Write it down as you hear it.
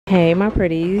Hey my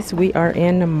pretties, we are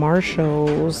in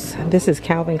Marshall's. This is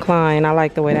Calvin Klein. I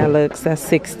like the way that looks. That's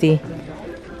 60.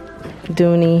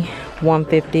 Dooney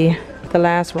 150. The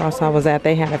last Ross I was at,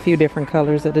 they had a few different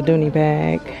colors of the Dooney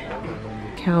bag.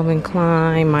 Calvin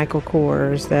Klein, Michael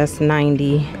Kors, that's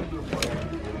 90.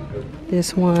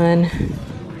 This one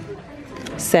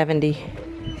 70.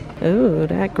 Ooh,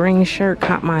 that green shirt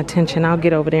caught my attention. I'll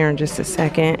get over there in just a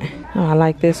second. Oh, I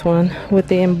like this one with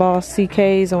the embossed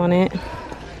CKs on it.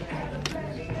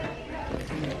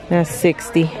 That's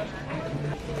 60.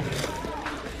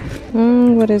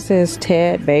 What is this?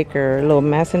 Ted Baker, a little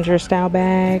messenger style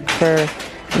bag for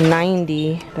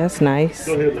 90. That's nice.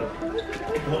 Go ahead, love.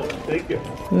 Oh, thank you.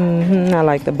 I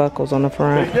like the buckles on the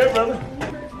front. Take care, brother.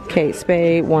 Kate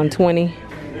Spade 120.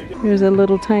 Here's a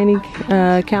little tiny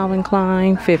Calvin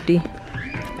Klein 50.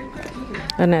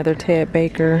 Another Ted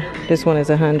Baker. This one is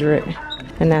 100,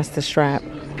 and that's the strap.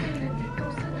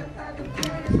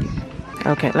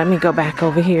 Okay, let me go back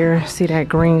over here. See that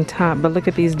green top, but look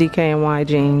at these DKNY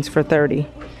jeans for 30.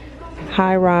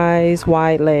 High rise,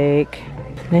 wide leg.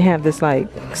 They have this like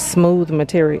smooth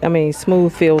material,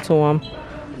 smooth feel to them.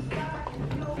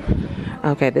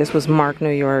 Okay, this was Mark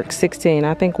New York, 16.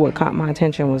 I think what caught my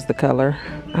attention was the color.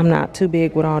 I'm not too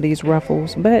big with all these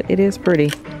ruffles, but it is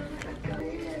pretty.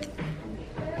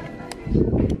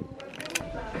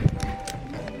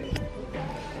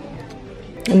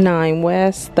 Nine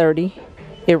West, 30.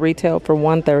 It retailed for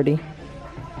 130.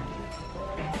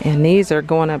 And these are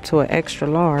going up to an extra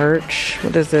large.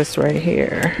 What is this right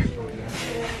here?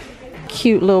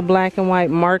 Cute little black and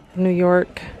white Mark New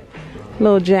York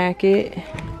little jacket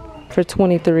for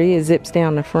 23. It zips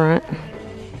down the front.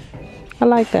 I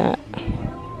like that.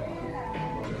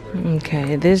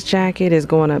 Okay, this jacket is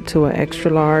going up to an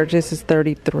extra large. This is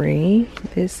 33.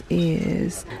 This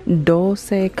is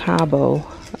Dulce Cabo.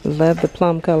 Love the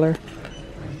plum color.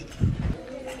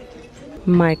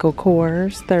 Michael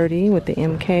Kors 30 with the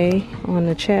MK on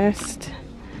the chest.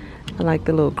 I like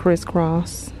the little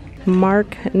crisscross.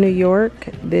 Mark New York,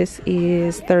 this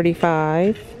is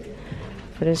 35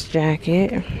 for this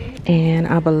jacket, and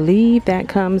I believe that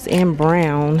comes in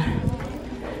brown.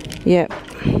 Yep,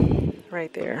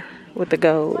 right there with the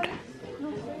gold.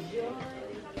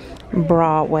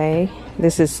 Broadway,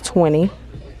 this is 20.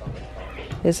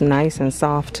 It's nice and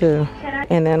soft too.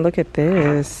 And then look at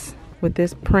this with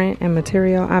this print and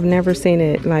material. I've never seen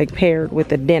it like paired with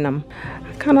the denim.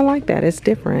 I kind of like that. It's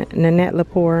different. Nanette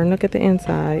Lepore, and look at the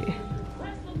inside.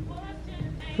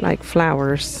 Like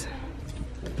flowers.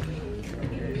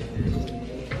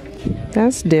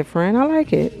 That's different. I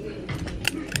like it.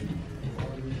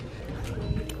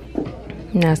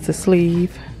 And that's the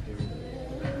sleeve.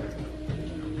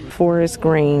 Forest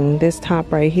green. This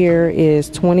top right here is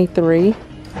 23.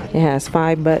 It has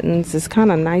 5 buttons. It's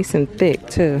kind of nice and thick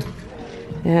too.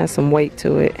 It has some weight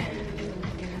to it.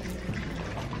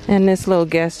 And this little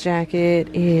Guess jacket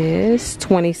is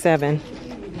 27.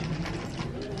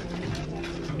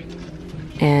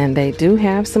 And they do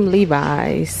have some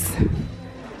Levi's.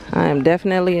 I am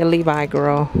definitely a Levi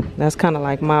girl. That's kind of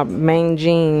like my main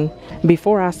jean.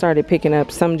 Before I started picking up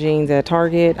some jeans at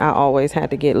Target, I always had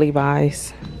to get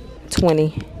Levi's.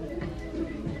 20.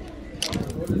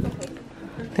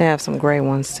 They have some gray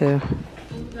ones too.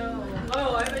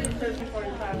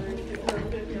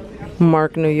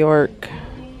 Mark New York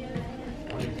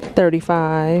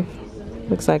 35.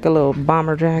 Looks like a little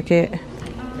bomber jacket.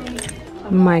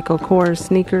 Michael Kors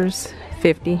sneakers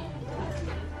 50.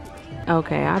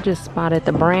 Okay, I just spotted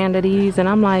the brand of these and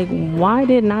I'm like, why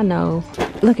didn't I know?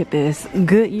 Look at this.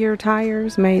 Goodyear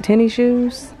tires made tennis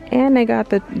shoes, and they got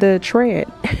the tread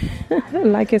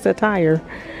like it's a tire.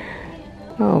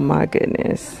 Oh my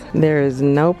goodness. There is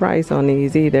no price on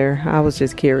these either. I was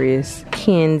just curious.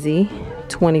 Kenzie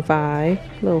 25.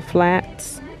 Little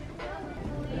flats.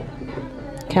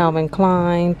 Calvin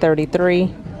Klein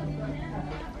 33.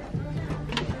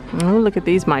 Oh, look at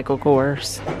these Michael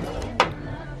Kors.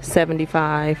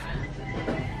 75.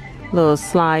 Little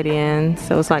slide in,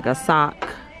 so it's like a sock.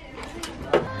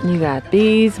 You got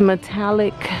these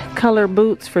metallic color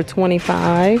boots for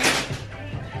 25.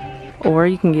 Or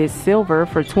you can get silver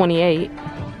for 28.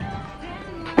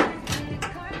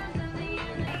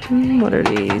 What are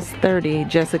these? 30.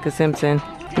 Jessica Simpson.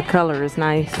 The color is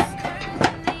nice.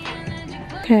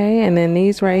 Okay, and then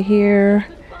these right here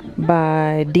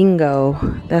by Dingo.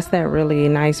 That's that really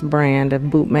nice brand of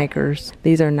boot makers.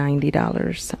 These are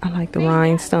 $90. I like the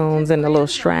rhinestones and the little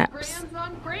straps.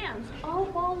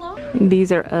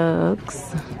 These are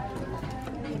Uggs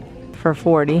for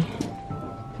 40.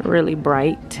 Really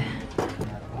bright.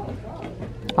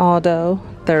 Aldo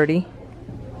 30.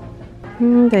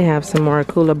 They have some more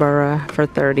Kookaburra for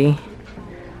 30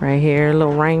 right here.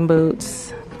 Little rain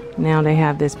boots. Now they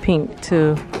have this pink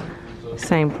too.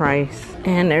 Same price.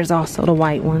 And there's also the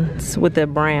white ones with the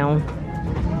brown.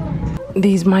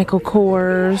 These Michael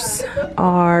Kors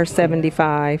are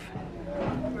 75.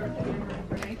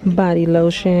 Body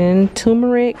lotion,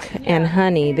 turmeric and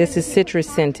honey. This is citrus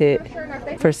scented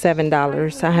for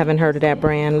 $7. I haven't heard of that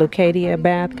brand. Lucadia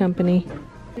Bath Company.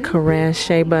 Caress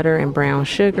shea butter and brown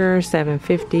sugar,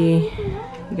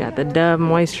 $7.50. You got the Dove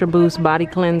Moisture Boost body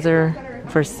cleanser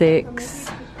for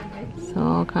 $6. So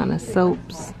all kind of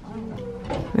soaps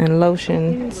and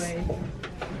lotions.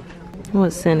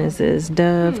 What scent is this?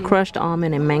 Dove crushed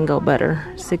almond and mango butter,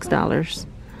 $6.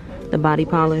 The body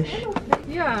polish.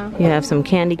 You have some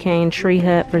candy cane tree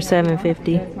hut for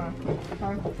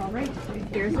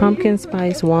 $7.50. Pumpkin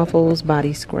spice waffles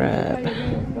body scrub.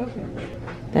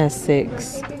 That's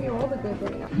 $6.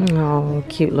 Oh,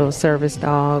 cute little service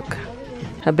dog.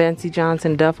 A Betsy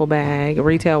Johnson duffel bag,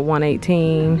 retail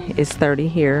 $118, is $30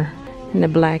 here. In the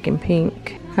black and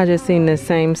pink. I just seen the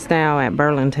same style at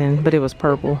Burlington, but it was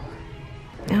purple.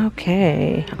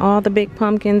 Okay, all the big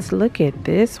pumpkins. Look at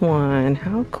this one.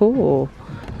 How cool.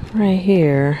 Right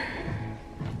here.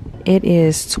 It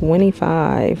is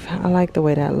 $25. I like the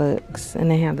way that looks. And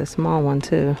they have the small one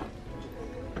too.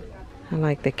 I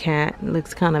like the cat. It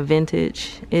looks kind of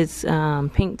vintage. It's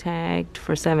pink tagged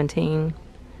for $17.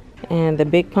 And the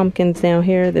big pumpkins down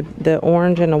here, the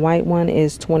orange and the white one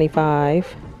is $25.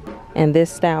 And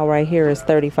this style right here is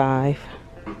 $35.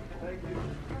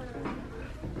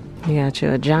 You got you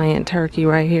a giant turkey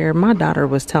right here. My daughter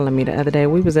was telling me the other day,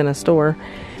 we was in a store.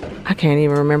 I can't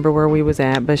even remember where we was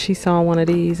at, but she saw one of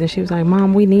these and she was like,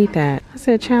 Mom, we need that. I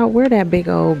said, child, where that big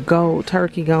old gold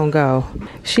turkey gonna go?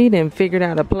 She done figured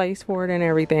out a place for it and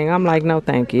everything. I'm like, no,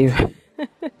 thank you.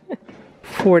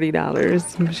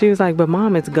 $40. She was like, but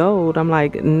Mom, it's gold. I'm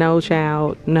like, no,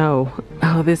 child, no.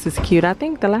 Oh, this is cute. I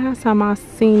think the last time I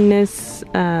seen this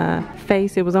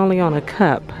face, it was only on a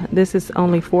cup. This is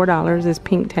only $4. It's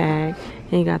pink tag.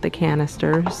 And you got the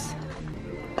canisters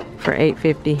for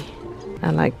 $8.50. I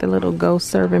like the little ghost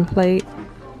serving plate.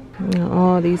 You know,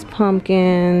 all these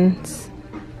pumpkins.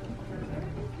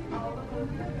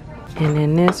 And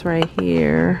then this right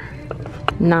here,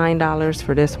 $9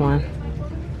 for this one.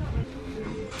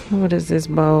 What is this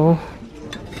bowl?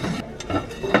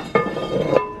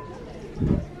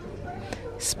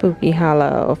 Spooky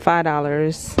Hollow,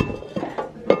 $5.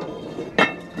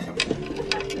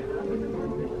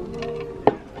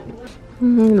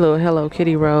 Little Hello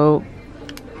Kitty robe,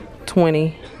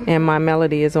 $20. And My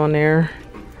Melody is on there.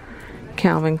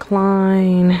 Calvin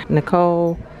Klein,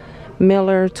 Nicole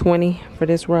Miller, $20 for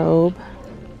this robe.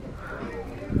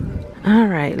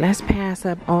 Alright, let's pass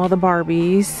up all the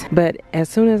Barbies. But as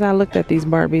soon as I looked at these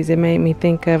Barbies, it made me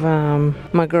think of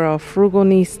my girl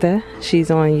Frugalnista.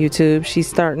 She's on YouTube. She's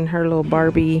starting her little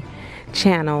Barbie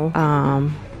channel.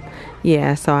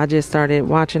 Yeah, so I just started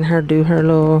watching her do her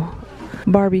little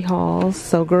Barbie hauls.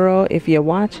 So girl, if you're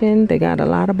watching, they got a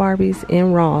lot of Barbies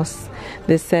in Ross.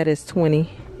 This set is $20.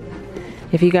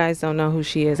 If you guys don't know who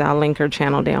she is, I'll link her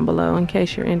channel down below in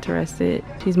case you're interested.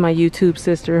 She's my YouTube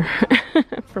sister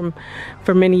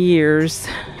for many years.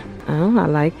 Oh, I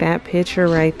like that picture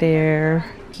right there.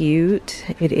 Cute.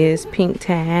 It is pink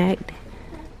tagged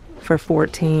for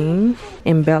 $14.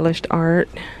 Embellished art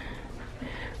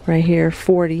right here,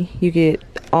 $40. You get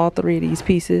all three of these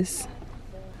pieces.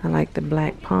 I like the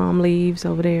black palm leaves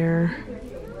over there.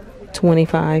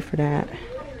 $25 for that.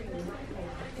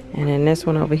 And then this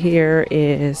one over here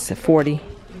is $40.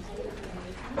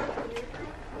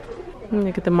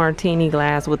 Look at the martini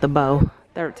glass with the bow,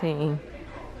 $13.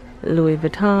 Louis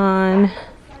Vuitton,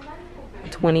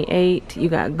 $28. You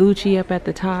got Gucci up at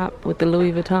the top with the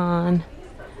Louis Vuitton.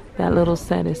 That little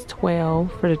set is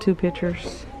 $12 for the two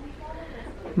pictures.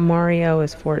 Mario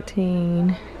is $14.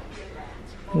 You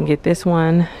can get this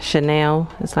one, Chanel.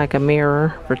 It's like a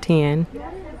mirror for $10.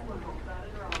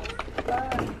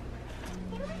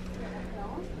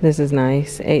 This is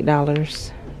nice,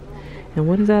 $8. And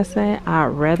what does that say? I'd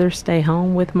rather stay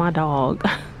home with my dog.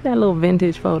 That little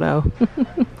vintage photo.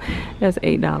 That's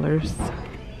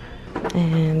 $8.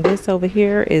 And this over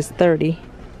here is $30.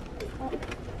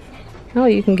 Oh,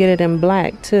 you can get it in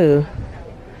black too.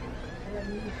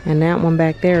 And that one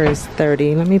back there is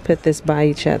 $30. Let me put this by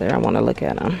each other. I want to look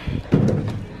at them.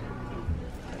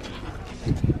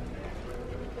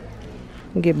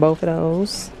 Get both of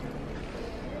those.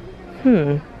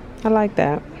 I like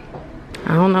that.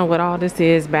 I don't know what all this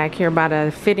is back here by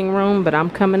the fitting room, but I'm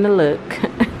coming to look.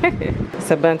 It's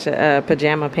a bunch of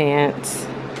pajama pants.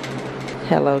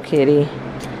 Hello Kitty.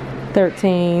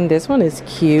 $13. This one is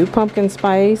cute. Pumpkin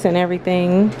spice and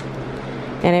everything.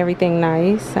 And everything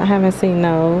nice. I haven't seen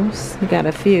those. You got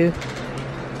a few.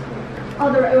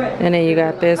 And then you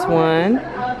got this one.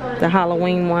 The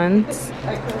Halloween ones.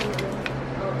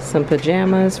 Some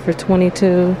pajamas for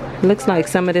 $22. Looks like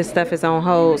some of this stuff is on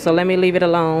hold, so let me leave it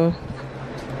alone.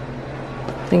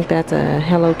 I think that's a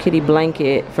Hello Kitty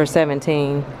blanket for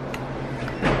 $17.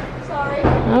 Sorry.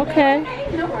 Okay.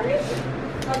 No worries.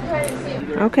 I'm trying to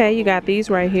see. Okay, you got these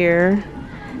right here.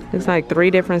 It's like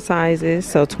 3 different sizes.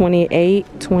 So 28,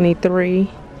 23,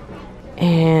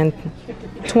 and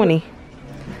 20.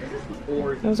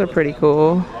 Those are pretty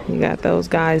cool. You got those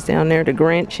guys down there, the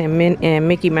Grinch and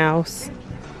Mickey Mouse.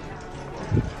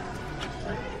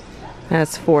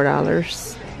 That's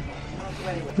 $4.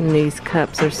 And these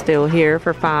cups are still here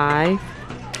for $5.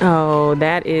 Oh,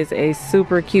 that is a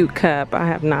super cute cup. I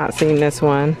have not seen this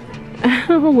one.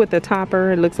 With the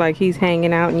topper, it looks like he's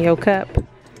hanging out in your cup.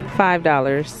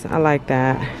 $5. I like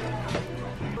that.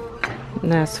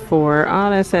 And that's for, oh,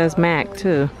 that says Mac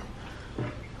too.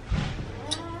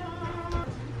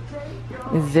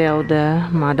 Zelda,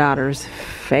 my daughter's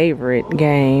favorite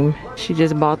game. She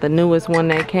just bought the newest one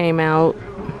that came out.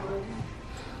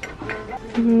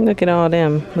 Look at all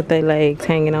them with their legs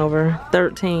hanging over.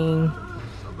 $13.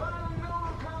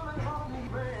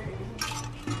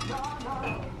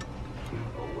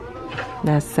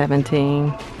 That's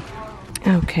 $17.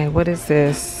 Okay, what is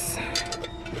this?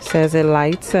 It says it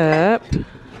lights up.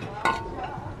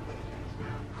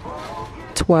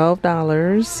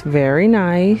 $12. Very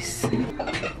nice.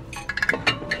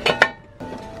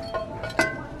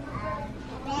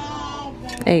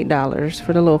 $8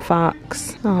 for the little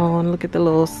fox. Oh, and look at the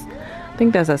little, I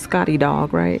think that's a Scotty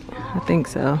dog, right? I think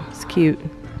so. It's cute.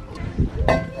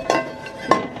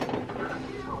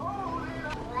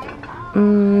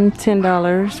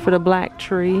 $10 for the black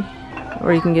tree,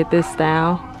 or you can get this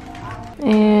style.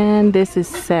 And this is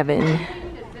 $7.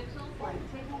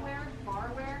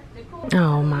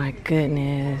 Oh my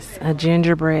goodness, a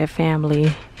gingerbread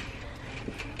family.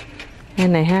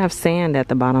 And they have sand at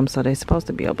the bottom, so they're supposed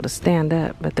to be able to stand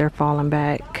up, but they're falling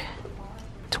back.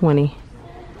 $20.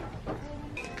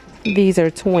 These are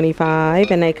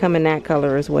 $25, and they come in that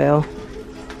color as well.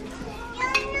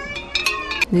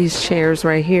 These chairs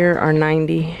right here are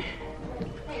 $90.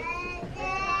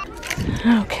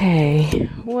 Okay,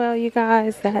 well you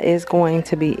guys, that is going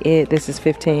to be it. This is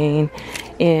 $15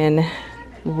 in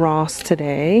Ross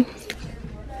today.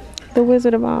 The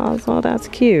Wizard of Oz. Oh, that's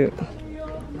cute.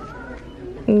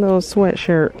 Little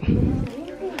sweatshirt.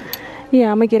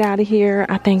 Yeah, I'm gonna get out of here.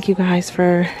 I thank you guys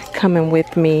for coming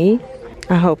with me.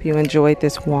 I hope you enjoyed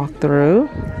this walkthrough,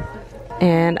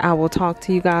 and I will talk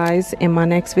to you guys in my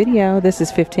next video. This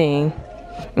is 15.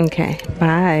 Okay,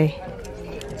 bye.